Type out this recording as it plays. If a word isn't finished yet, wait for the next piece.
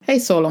Hey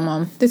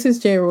Solomon, this is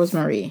J.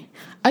 Rosemary.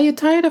 Are you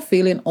tired of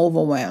feeling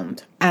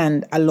overwhelmed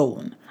and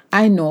alone?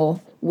 I know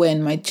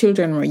when my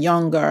children were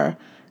younger,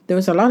 there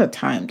was a lot of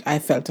times I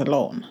felt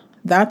alone.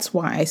 That's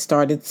why I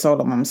started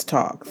Solomon's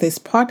Talk, this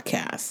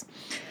podcast.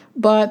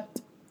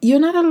 But you're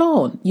not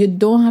alone. You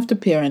don't have to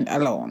parent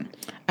alone.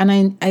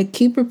 And I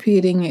keep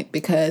repeating it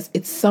because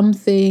it's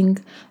something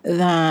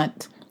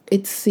that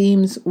it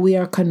seems we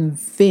are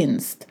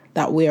convinced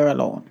that we're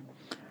alone.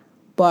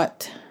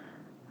 But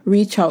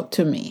reach out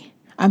to me.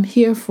 I'm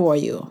here for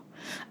you.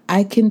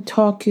 I can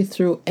talk you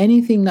through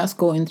anything that's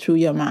going through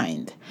your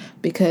mind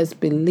because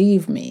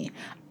believe me,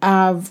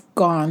 I've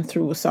gone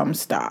through some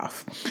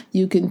stuff.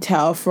 You can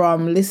tell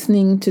from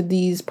listening to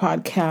these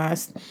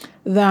podcasts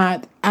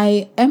that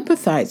I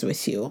empathize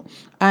with you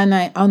and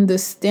I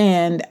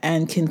understand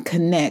and can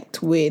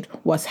connect with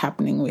what's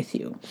happening with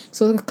you.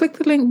 So click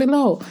the link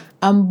below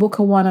and book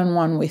a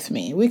one-on-one with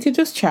me. We could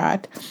just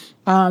chat.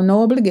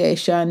 No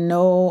obligation,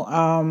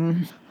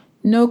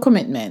 no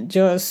commitment,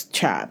 just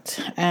chat.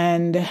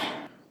 And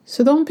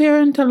so don't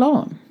parent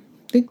alone.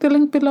 Click the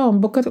link below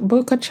and book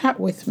a chat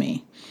with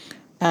me.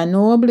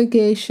 No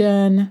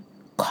obligation,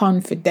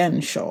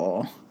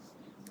 confidential,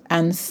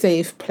 and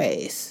safe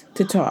place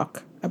to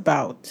talk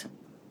about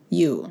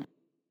you.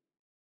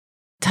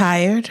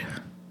 Tired,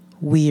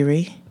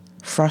 weary,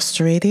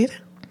 frustrated?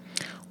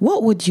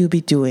 What would you be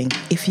doing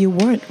if you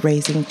weren't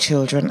raising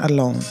children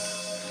alone?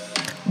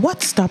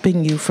 What's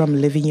stopping you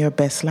from living your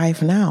best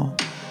life now?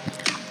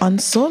 On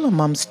Solo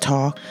Moms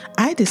Talk,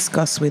 I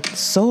discuss with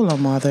solo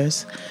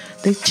mothers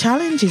the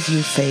challenges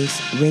you face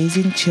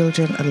raising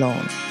children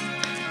alone.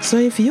 So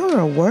if you're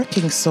a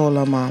working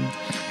solo mom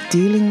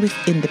dealing with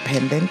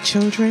independent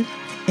children,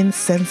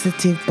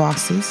 insensitive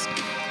bosses,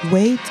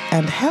 weight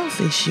and health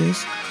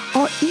issues,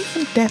 or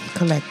even debt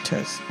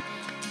collectors,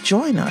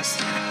 join us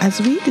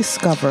as we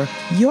discover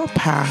your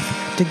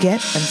path to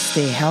get and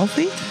stay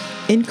healthy,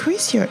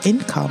 increase your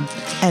income,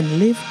 and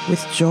live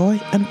with joy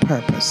and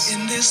purpose.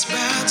 In this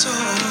battle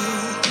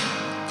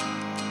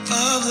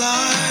of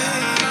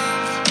life,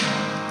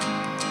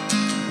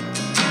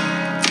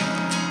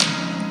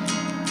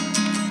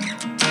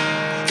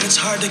 it's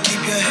hard to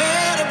keep your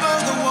head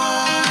above the water.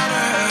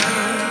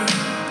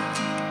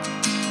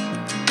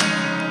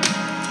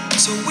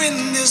 So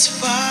win this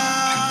fight.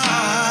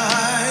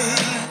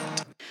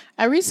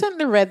 I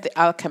recently read The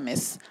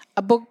Alchemist,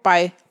 a book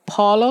by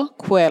Paulo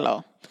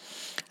Coelho.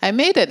 I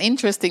made an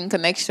interesting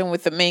connection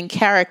with the main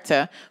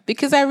character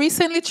because I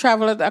recently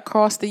traveled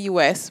across the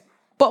US,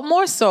 but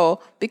more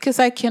so because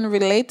I can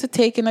relate to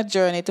taking a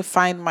journey to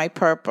find my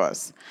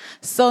purpose.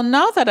 So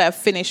now that I've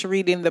finished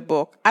reading the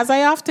book, as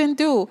I often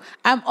do,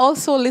 I'm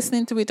also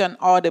listening to it on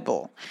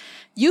Audible.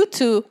 You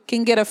too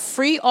can get a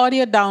free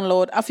audio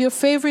download of your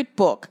favorite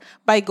book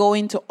by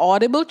going to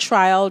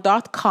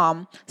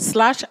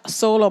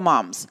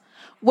audibletrial.com/solomoms.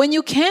 When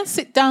you can't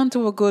sit down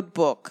to a good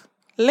book,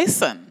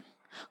 listen.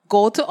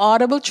 Go to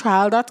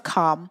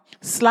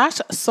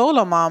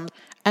audibletrial.com/solomoms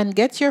and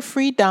get your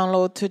free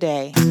download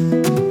today.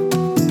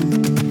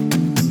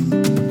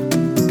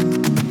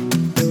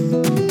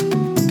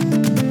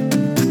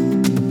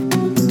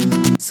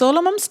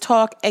 Solomon's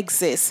Talk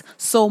exists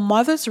so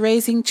mothers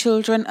raising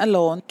children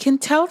alone can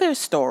tell their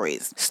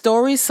stories.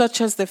 Stories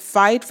such as the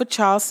fight for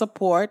child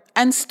support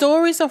and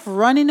stories of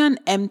running on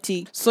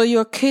empty so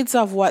your kids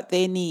have what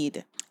they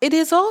need. It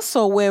is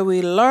also where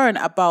we learn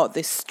about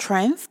the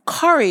strength,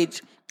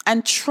 courage,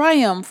 and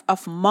triumph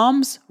of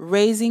moms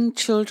raising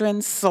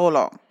children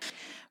solo.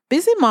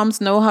 Busy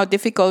moms know how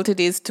difficult it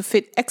is to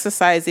fit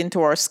exercise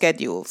into our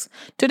schedules.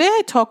 Today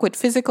I talk with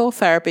physical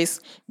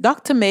therapist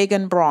Dr.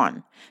 Meghan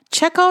Braun.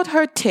 Check out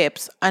her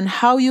tips on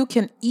how you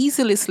can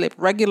easily slip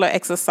regular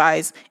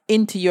exercise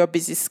into your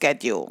busy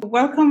schedule.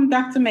 Welcome,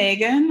 Dr.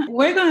 Meghan.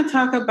 We're going to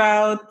talk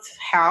about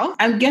health.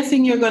 I'm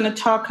guessing you're going to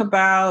talk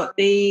about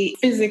the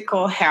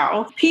physical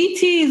health.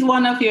 PT is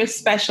one of your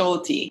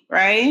specialty,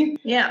 right?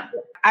 Yeah.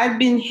 I've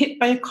been hit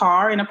by a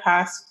car in a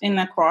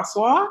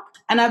crosswalk,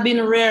 and I've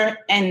been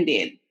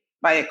rear-ended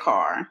by a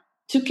car.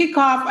 To kick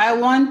off, I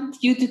want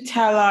you to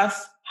tell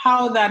us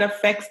how that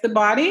affects the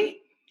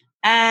body,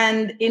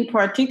 and in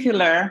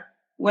particular,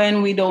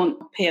 when we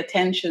don't pay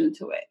attention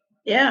to it.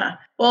 Yeah.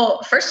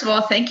 Well, first of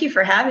all, thank you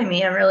for having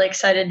me. I'm really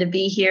excited to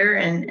be here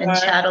and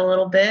chat a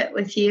little bit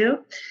with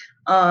you.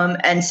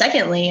 And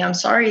secondly, I'm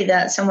sorry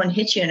that someone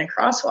hit you in a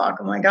crosswalk.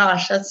 Oh my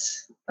gosh,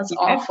 that's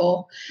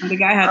awful. The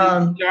guy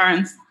had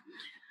insurance.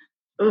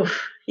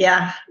 Oof.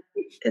 Yeah.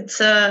 It's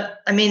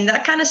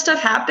that kind of stuff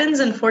happens,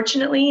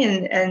 unfortunately,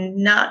 and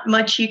not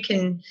much you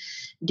can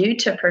do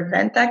to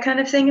prevent that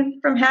kind of thing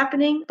from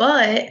happening.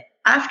 But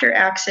after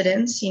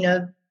accidents,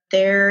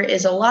 there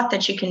is a lot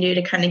that you can do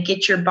to kind of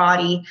get your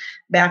body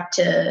back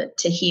to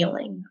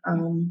healing.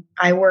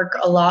 I work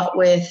a lot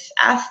with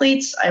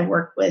athletes. I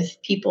work with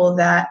people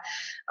that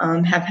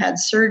have had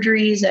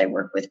surgeries. I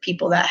work with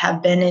people that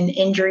have been in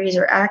injuries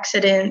or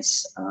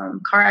accidents,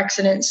 car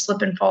accidents,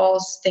 slip and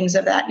falls, things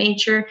of that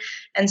nature.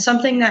 And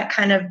something that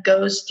kind of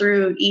goes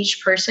through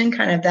each person,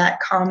 kind of that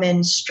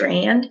common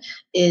strand,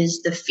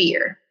 is the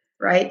fear,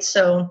 right?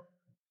 So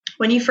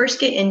When you first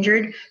get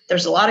injured,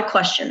 there's a lot of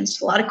questions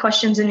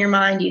in your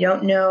mind. You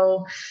don't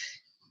know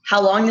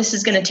how long this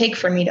is going to take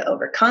for me to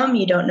overcome.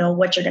 You don't know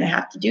what you're going to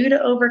have to do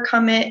to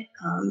overcome it.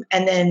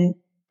 And then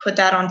put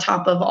that on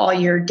top of all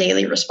your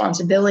daily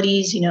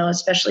responsibilities,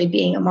 especially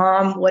being a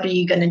mom. What are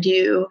you going to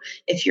do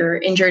if you're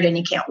injured and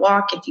you can't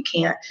walk, if you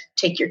can't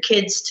take your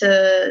kids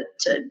to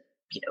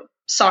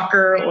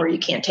soccer, or you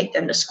can't take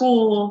them to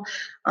school?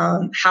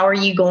 How are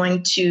you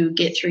going to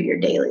get through your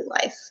daily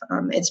life?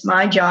 It's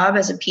my job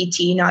as a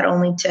PT not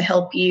only to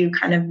help you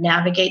kind of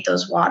navigate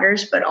those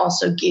waters, but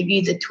also give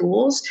you the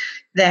tools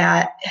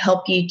that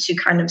help you to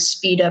kind of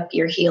speed up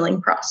your healing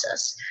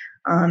process.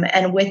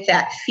 And with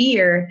that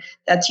fear,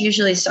 that's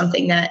usually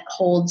something that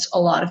holds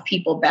a lot of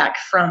people back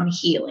from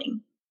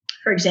healing.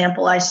 For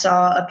example, I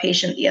saw a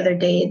patient the other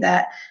day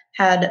that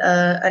had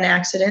an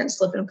accident,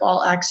 slip and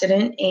fall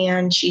accident,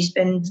 and she's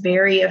been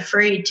very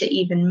afraid to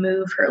even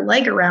move her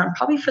leg around,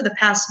 probably for the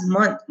past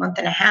month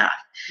and a half.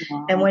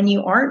 Wow. And when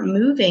you aren't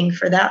moving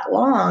for that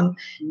long,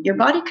 your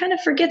body kind of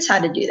forgets how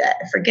to do that.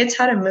 It forgets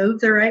how to move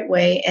the right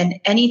way. And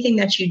anything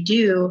that you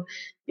do,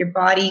 your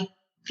body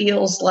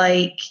feels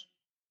like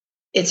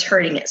it's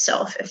hurting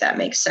itself, if that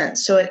makes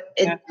sense. So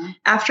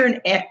after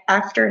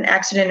an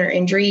accident or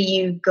injury,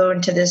 you go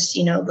into this,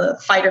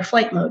 the fight or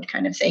flight mode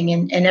kind of thing,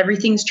 and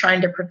everything's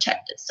trying to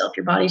protect itself.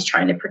 Your body's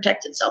trying to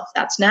protect itself.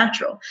 That's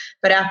natural.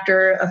 But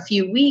after a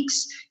few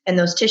weeks and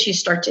those tissues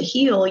start to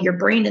heal, your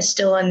brain is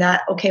still in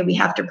that, okay, we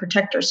have to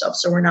protect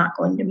ourselves, so we're not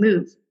going to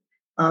move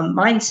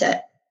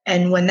mindset.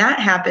 And when that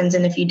happens,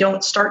 and if you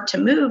don't start to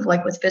move,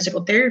 like with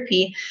physical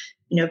therapy,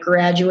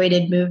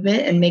 graduated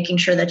movement and making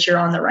sure that you're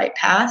on the right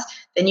path,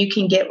 then you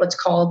can get what's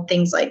called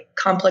things like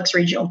complex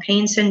regional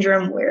pain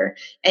syndrome, where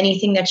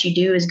anything that you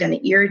do is going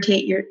to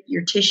irritate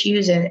your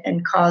tissues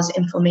and cause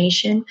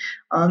inflammation.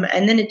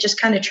 And then it just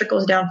kind of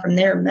trickles down from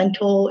there.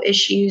 Mental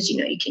issues,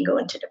 you can go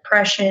into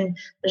depression.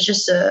 There's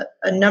just a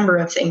number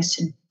of things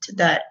to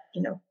that,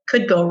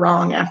 could go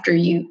wrong after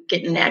you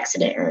get in an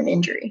accident or an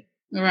injury.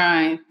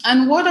 Right.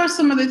 And what are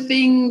some of the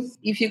things,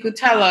 if you could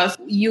tell us,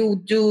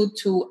 you do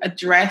to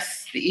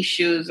address the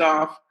issues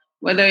of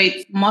whether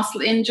it's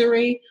muscle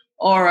injury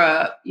or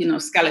a,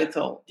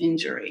 skeletal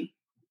injury?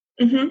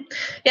 Mm-hmm.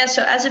 Yeah.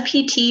 So as a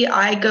PT,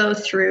 I go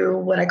through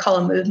what I call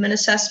a movement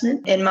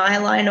assessment. In my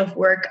line of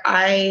work,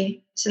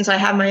 since I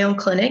have my own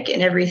clinic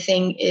and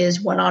everything is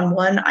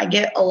one-on-one, I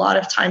get a lot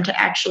of time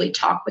to actually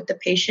talk with the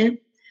patient,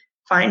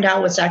 find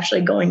out what's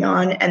actually going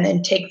on, and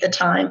then take the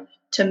time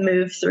to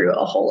move through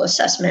a whole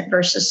assessment,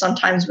 versus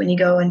sometimes when you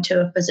go into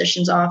a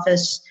physician's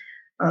office,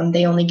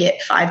 they only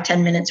get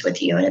 5-10 minutes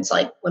with you. And it's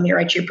like, let me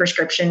write you a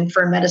prescription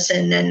for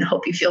medicine and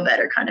hope you feel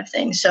better kind of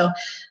thing. So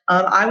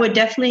I would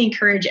definitely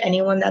encourage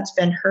anyone that's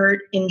been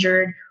hurt,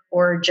 injured,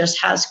 or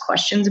just has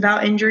questions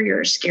about injury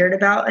or scared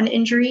about an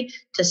injury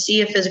to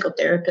see a physical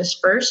therapist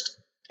first,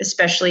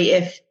 especially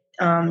if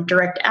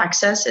direct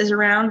access is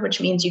around,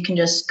 which means you can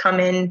just come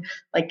in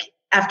like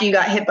after you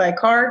got hit by a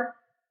car.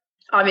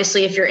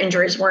 Obviously, if your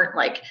injuries weren't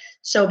like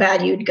so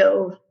bad, you'd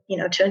go,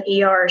 to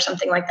an ER or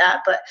something like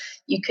that. But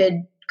you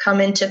could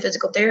come into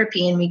physical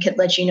therapy and we could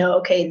let you know,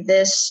 okay,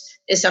 this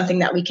is something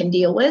that we can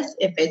deal with.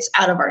 If it's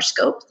out of our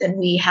scope, then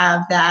we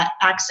have that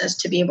access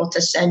to be able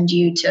to send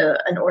you to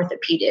an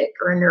orthopedic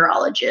or a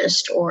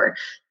neurologist or,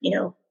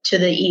 to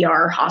the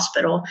ER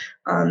hospital.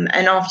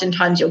 And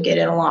oftentimes you'll get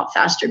in a lot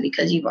faster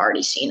because you've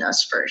already seen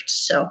us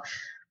first. So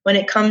when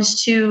it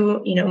comes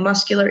to,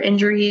 muscular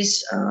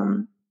injuries,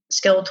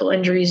 skeletal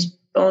injuries,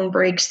 bone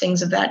breaks,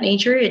 things of that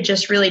nature, it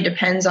just really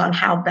depends on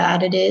how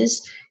bad it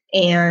is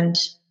and,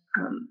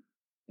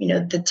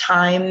 the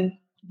time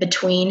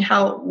between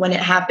when it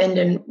happened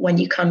and when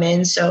you come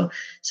in. So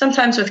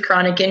sometimes with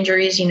chronic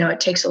injuries, it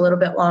takes a little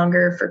bit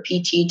longer for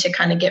PT to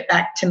kind of get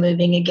back to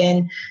moving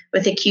again.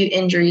 With acute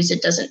injuries,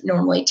 it doesn't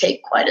normally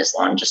take quite as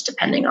long, just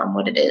depending on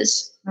what it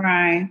is.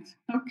 Right.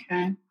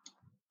 Okay.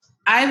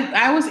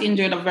 I was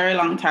injured a very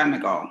long time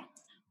ago,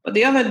 but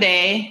the other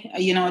day,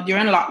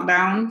 during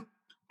lockdown,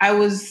 I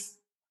was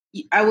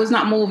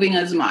not moving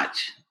as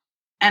much.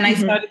 And I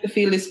started to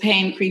feel this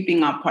pain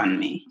creeping up on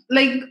me.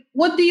 Like,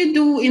 what do you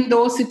do in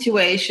those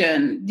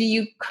situations? Do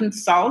you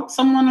consult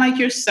someone like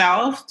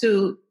yourself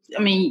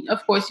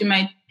of course you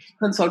might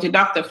consult your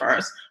doctor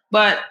first,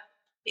 but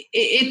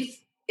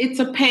it's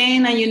a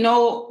pain and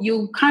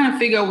you kind of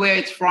figure where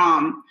it's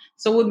from.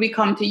 So would we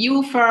come to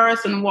you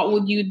first, and what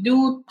would you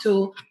do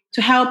to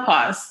help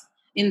us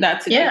in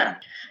that situation? Yeah,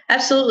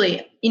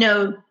 absolutely.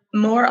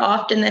 More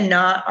often than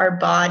not, our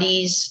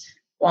bodies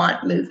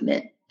want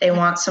movement. They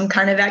want some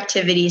kind of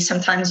activity.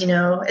 Sometimes,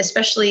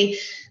 especially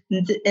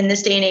in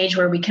this day and age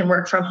where we can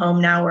work from home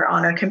now, we're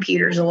on our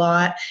computers a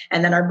lot,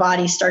 and then our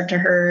bodies start to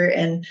hurt,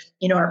 and,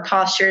 our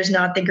posture is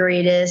not the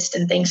greatest,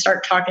 and things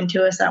start talking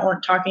to us that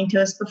weren't talking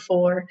to us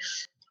before.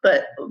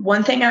 But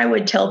one thing I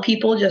would tell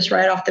people just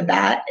right off the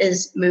bat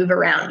is move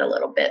around a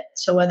little bit.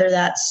 So whether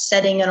that's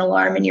setting an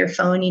alarm in your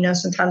phone,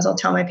 sometimes I'll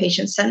tell my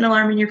patients, set an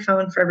alarm in your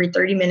phone for every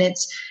 30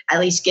 minutes,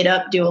 at least get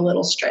up, do a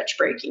little stretch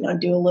break,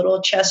 do a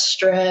little chest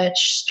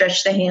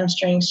stretch the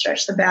hamstrings,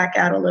 stretch the back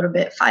out a little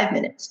bit, 5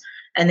 minutes.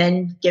 and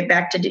then get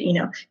back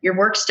to, your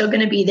work's still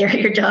going to be there.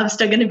 Your job's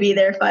still going to be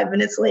there 5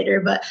 minutes later,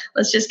 but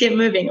let's just get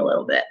moving a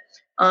little bit.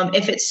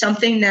 If it's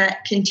something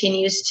that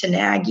continues to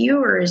nag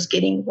you or is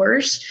getting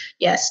worse,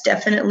 yes,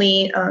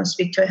 definitely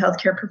speak to a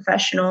healthcare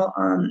professional.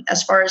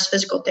 As far as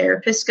physical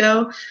therapists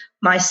go,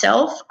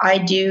 myself, I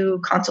do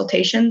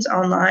consultations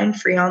online,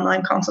 free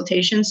online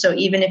consultations. So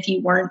even if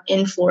you weren't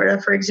in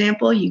Florida, for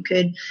example, you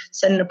could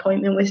set an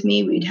appointment with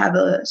me. We'd have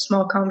a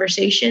small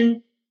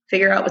conversation,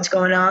 figure out what's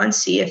going on,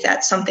 see if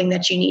that's something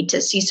that you need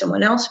to see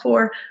someone else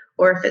for,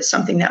 or if it's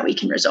something that we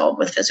can resolve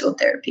with physical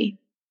therapy.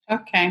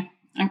 Okay,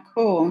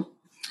 cool.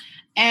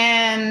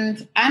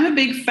 And I'm a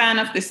big fan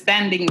of the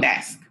standing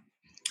desk.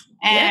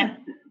 And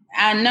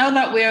I know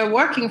that we're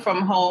working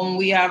from home.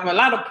 We have a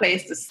lot of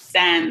place to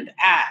stand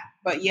at,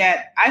 but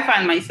yet I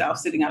find myself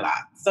sitting a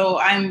lot. So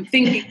I'm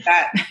thinking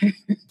that,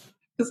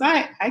 because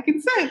I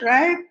can sit,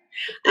 right?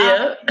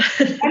 Yeah.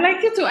 I'd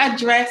like you to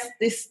address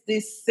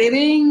this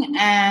sitting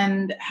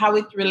and how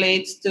it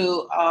relates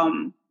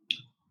to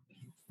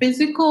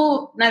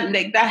physical,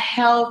 like that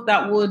health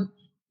that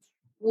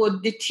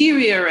would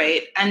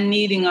deteriorate and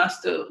needing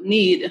us to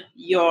need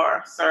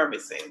your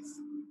services.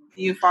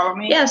 Do you follow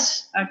me?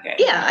 Yes. Okay.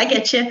 Yeah, I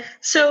get you.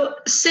 So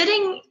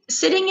sitting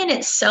in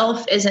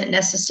itself isn't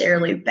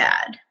necessarily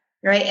bad,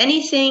 right?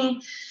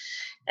 Anything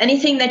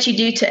that you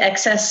do to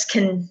excess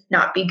can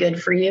not be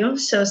good for you.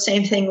 So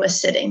same thing with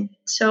sitting.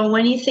 So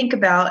when you think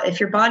about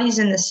if your body's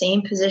in the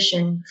same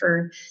position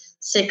for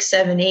 6,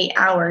 7, 8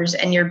 hours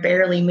and you're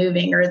barely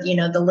moving, or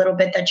the little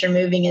bit that you're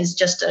moving is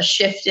just a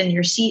shift in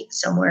your seat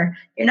somewhere,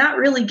 you're not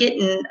really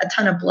getting a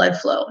ton of blood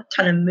flow, a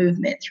ton of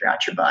movement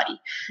throughout your body.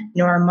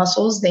 Our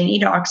muscles, they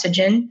need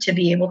oxygen to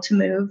be able to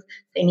move.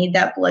 They need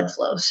that blood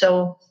flow.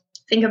 So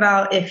think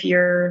about if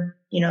you're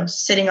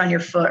sitting on your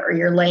foot or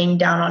you're laying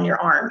down on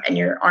your arm and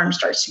your arm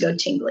starts to go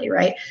tingly,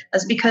 right?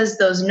 That's because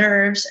those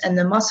nerves and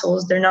the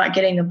muscles, they're not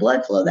getting the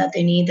blood flow that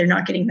they need. They're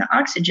not getting the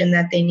oxygen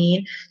that they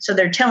need. So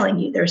they're telling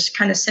you, they're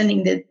kind of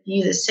sending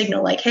you the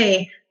signal like,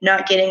 hey,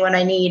 not getting what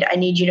I need. I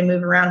need you to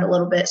move around a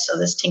little bit so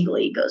this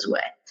tingly goes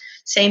away.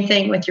 Same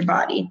thing with your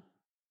body.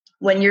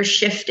 When you're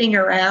shifting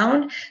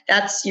around,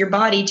 that's your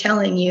body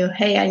telling you,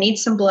 hey, I need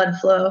some blood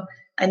flow.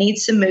 I need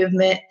some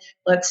movement.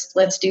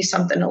 Let's do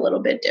something a little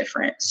bit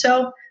different.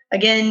 So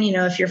again,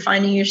 if you're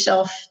finding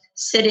yourself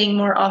sitting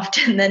more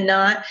often than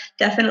not,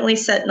 definitely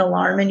set an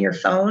alarm in your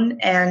phone.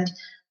 And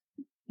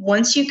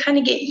once you kind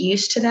of get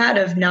used to that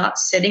of not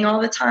sitting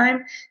all the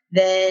time,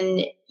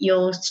 then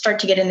you'll start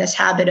to get in this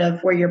habit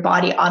of where your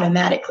body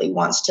automatically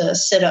wants to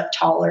sit up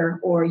taller,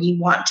 or you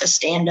want to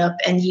stand up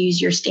and use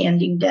your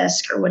standing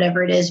desk or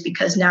whatever it is,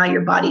 because now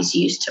your body's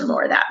used to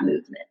more of that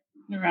movement.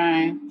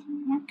 Right.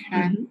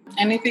 Okay. Mm-hmm.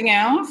 Anything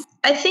else?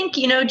 I think,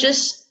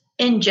 just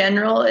in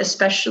general,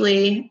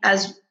 especially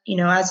as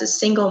a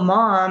single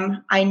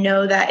mom, I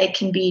know that it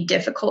can be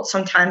difficult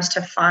sometimes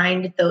to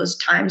find those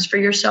times for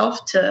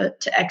yourself to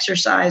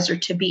exercise or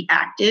to be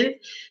active.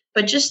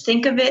 But just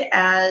think of it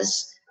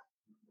as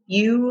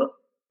you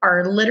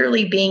are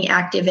literally being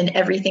active in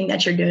everything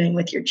that you're doing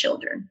with your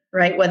children,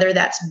 right? Whether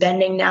that's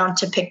bending down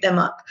to pick them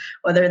up,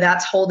 whether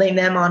that's holding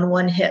them on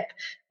one hip,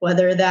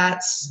 whether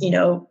that's,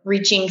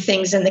 reaching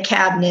things in the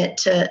cabinet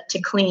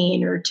to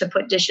clean or to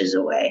put dishes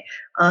away.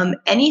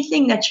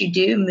 Anything that you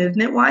do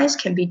movement wise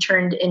can be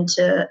turned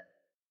into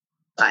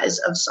exercise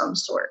of some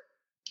sort.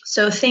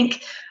 So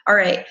think, all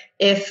right,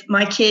 if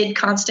my kid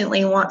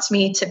constantly wants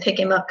me to pick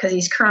him up because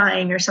he's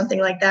crying or something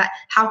like that,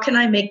 how can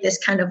I make this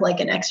kind of like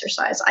an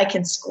exercise? I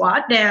can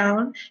squat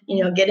down,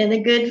 get in a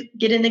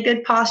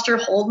good posture,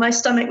 hold my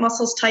stomach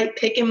muscles tight,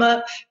 pick him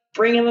up,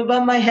 bring him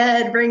above my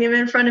head, bring him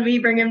in front of me,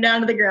 bring him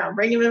down to the ground,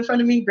 bring him in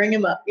front of me, bring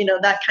him up,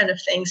 that kind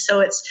of thing. So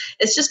it's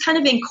just kind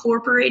of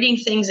incorporating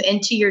things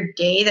into your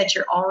day that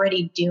you're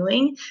already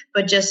doing,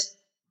 but just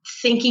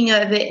thinking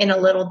of it in a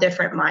little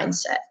different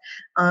mindset.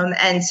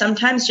 And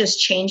sometimes just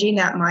changing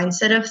that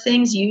mindset of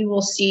things, you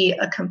will see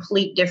a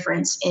complete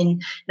difference in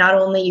not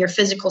only your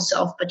physical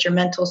self, but your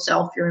mental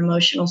self, your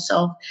emotional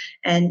self.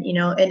 And,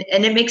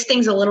 and it makes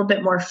things a little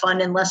bit more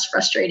fun and less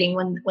frustrating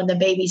when the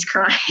baby's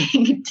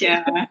crying.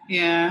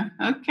 Yeah.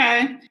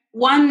 Okay.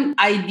 One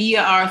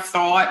idea or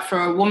thought for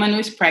a woman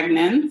who's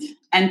pregnant,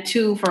 and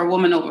 2 for a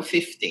woman over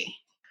 50.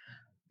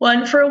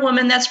 1 for a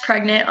woman that's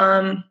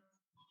pregnant,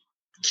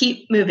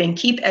 keep moving,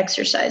 keep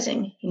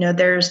exercising.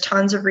 There's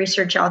tons of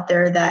research out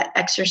there that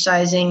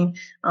exercising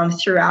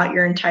throughout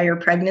your entire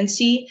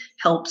pregnancy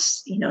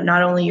helps,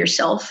 not only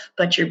yourself,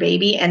 but your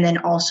baby, and then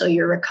also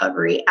your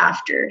recovery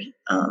after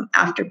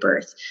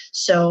birth.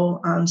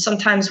 So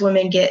sometimes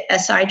women get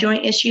SI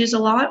joint issues a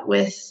lot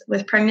with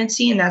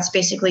pregnancy, and that's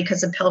basically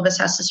because the pelvis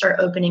has to start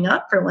opening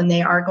up for when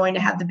they are going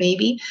to have the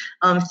baby.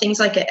 Things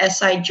like a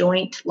SI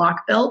joint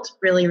lock belt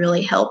really,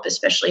 really help,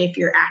 especially if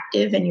you're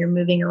active and you're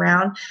moving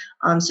around.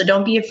 So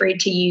don't be afraid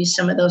to use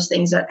some of those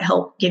things that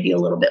help give you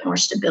a little bit more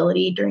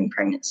stability during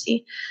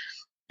pregnancy.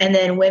 And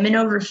then women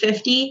over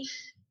 50,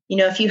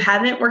 if you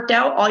haven't worked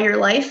out all your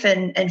life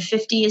and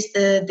 50 is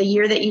the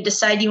year that you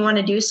decide you want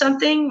to do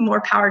something,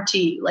 more power to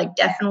you. Like,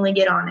 definitely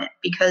get on it,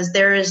 because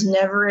there is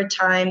never a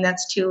time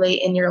that's too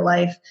late in your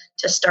life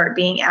to start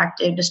being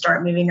active, to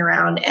start moving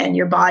around, and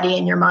your body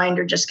and your mind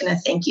are just going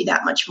to thank you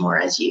that much more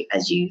as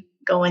you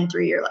go in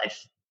through your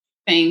life.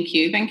 Thank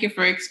you. Thank you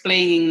for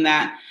explaining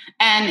that.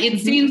 And it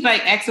seems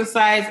like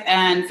exercise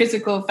and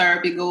physical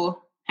therapy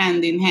go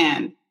hand in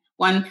hand.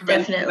 One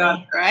prevents the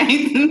other,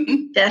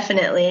 right?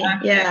 Definitely. Okay.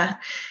 Yeah.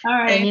 All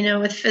right.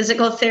 And, with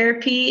physical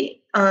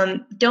therapy,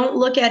 don't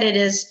look at it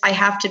as I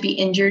have to be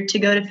injured to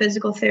go to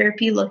physical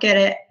therapy. Look at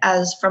it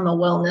as from a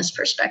wellness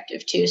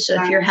perspective too. So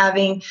if you're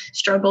having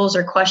struggles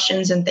or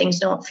questions and things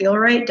don't feel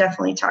right,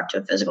 definitely talk to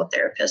a physical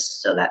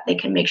therapist so that they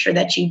can make sure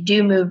that you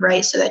do move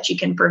right so that you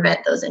can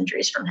prevent those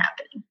injuries from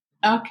happening.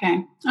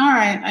 Okay. All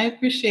right. I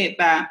appreciate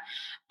that.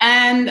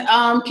 And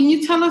can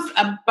you tell us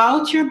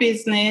about your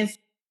business?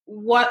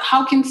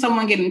 How can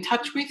someone get in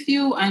touch with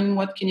you, and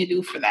what can you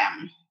do for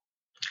them?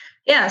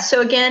 Yeah.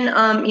 So again,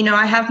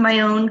 I have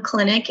my own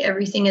clinic.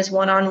 Everything is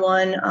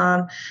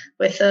one-on-one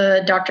with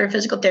a doctor of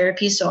physical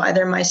therapy. So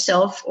either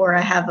myself or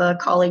I have a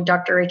colleague,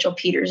 Dr. Rachel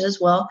Peters, as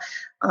well.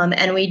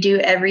 And we do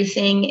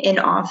everything in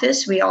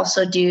office. We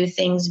also do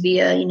things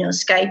via,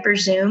 Skype or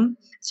Zoom.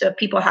 So if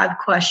people have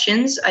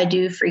questions, I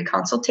do free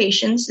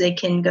consultations. They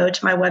can go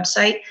to my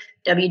website,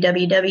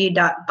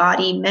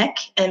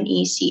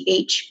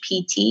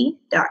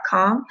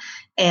 www.bodymechpt.com,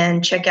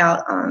 and check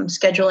out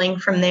scheduling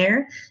from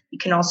there. You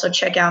can also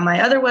check out my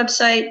other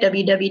website,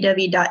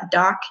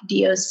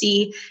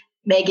 www.Meghan,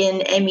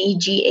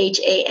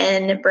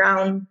 Meghan,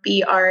 Braun,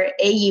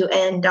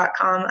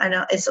 Braun.com. I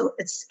know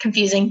it's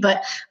confusing,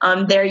 but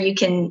there you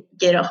can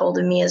get a hold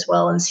of me as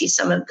well and see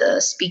some of the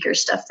speaker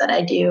stuff that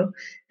I do.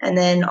 And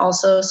then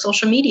also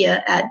social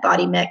media at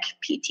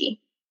BodyMechPT.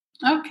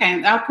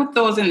 Okay. I'll put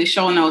those in the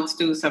show notes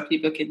too, so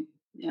people can,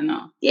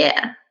 can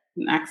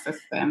access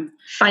them.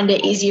 Find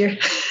it easier.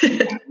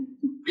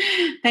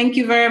 Thank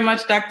you very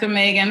much, Dr.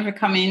 Meghan, for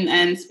coming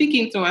and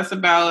speaking to us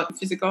about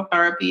physical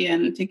therapy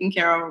and taking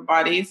care of our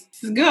bodies.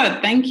 This is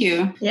good. Thank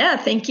you. Yeah,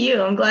 thank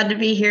you. I'm glad to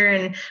be here,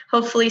 and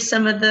hopefully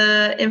some of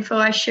the info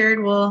I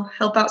shared will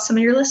help out some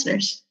of your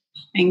listeners.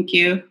 Thank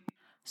you.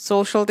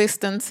 Social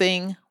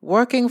distancing,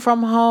 working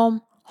from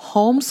home,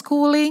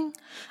 homeschooling,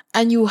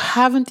 and you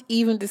haven't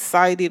even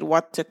decided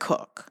what to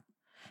cook.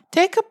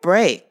 Take a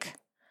break.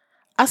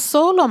 A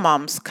Solo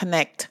Moms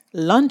Connect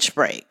lunch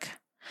break.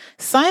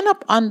 Sign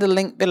up on the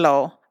link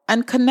below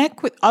and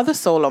connect with other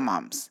solo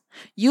moms.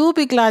 You'll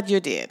be glad you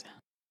did.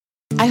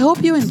 I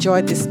hope you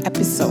enjoyed this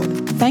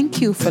episode.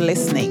 Thank you for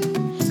listening.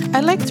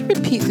 I like to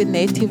repeat the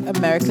Native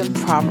American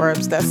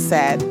proverbs that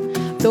said,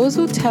 "Those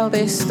who tell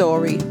their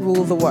story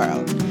rule the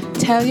world."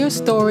 Tell your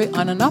story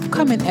on an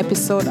upcoming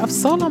episode of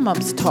Solo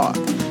Moms Talk.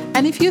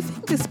 And if you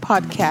think this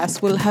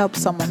podcast will help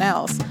someone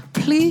else,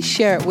 please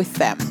share it with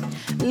them.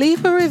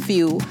 Leave a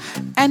review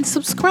and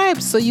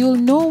subscribe so you'll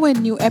know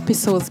when new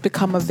episodes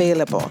become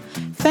available.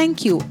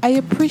 Thank you. I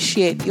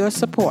appreciate your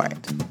support.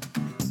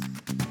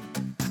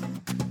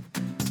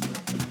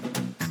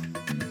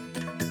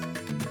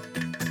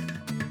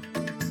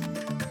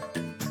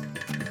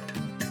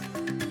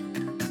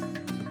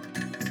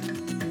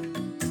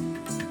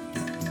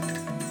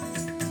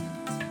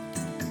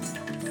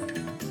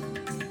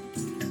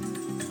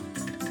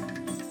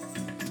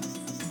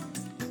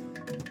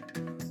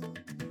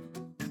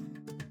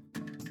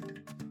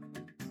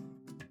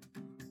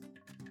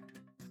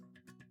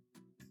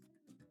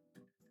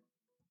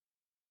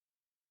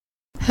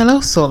 Hello,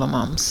 solo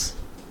moms.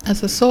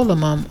 As a solo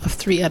mom of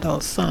 3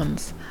 adult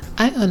sons,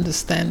 I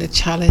understand the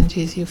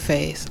challenges you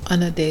face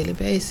on a daily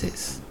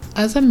basis.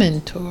 As a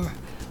mentor,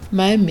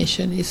 my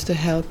mission is to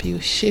help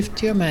you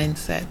shift your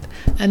mindset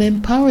and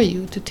empower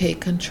you to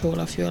take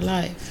control of your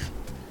life,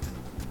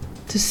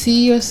 to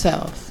see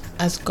yourself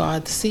as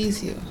God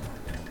sees you.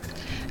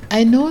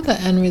 I know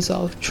that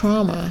unresolved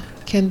trauma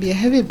can be a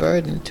heavy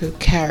burden to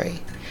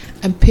carry,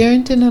 and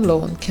parenting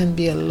alone can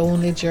be a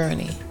lonely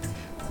journey.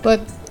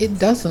 But it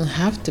doesn't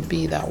have to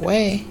be that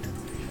way.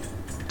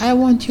 I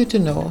want you to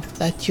know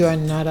that you are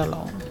not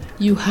alone.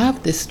 You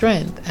have the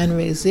strength and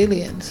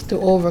resilience to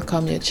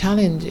overcome your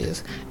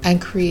challenges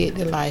and create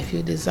the life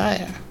you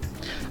desire.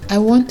 I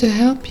want to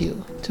help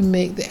you to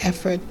make the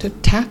effort to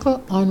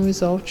tackle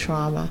unresolved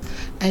trauma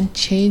and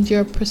change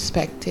your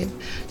perspective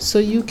so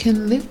you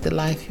can live the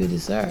life you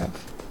deserve.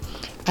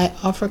 I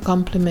offer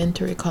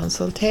complimentary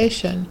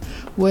consultation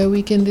where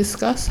we can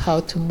discuss how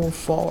to move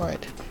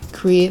forward,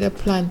 create a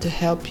plan to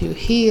help you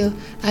heal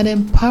and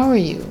empower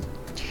you.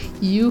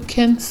 You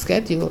can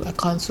schedule a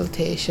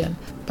consultation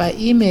by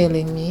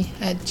emailing me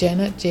at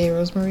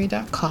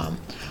jen@jrosemary.com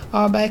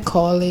or by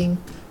calling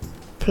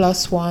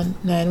 +1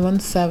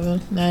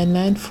 917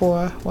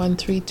 994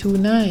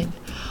 1329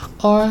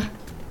 or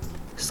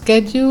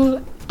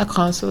schedule a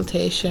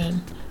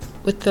consultation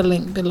with the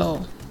link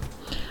below.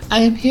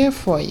 I am here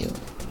for you,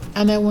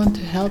 and I want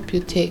to help you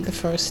take the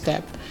first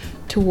step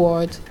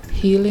towards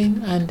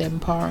healing and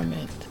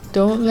empowerment.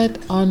 Don't let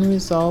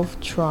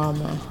unresolved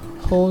trauma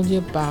hold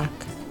you back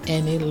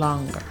any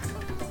longer.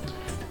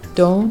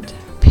 Don't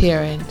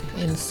parent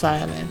in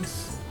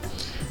silence.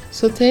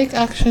 So take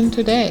action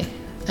today,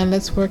 and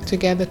let's work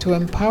together to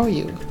empower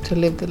you to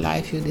live the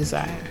life you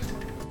desire.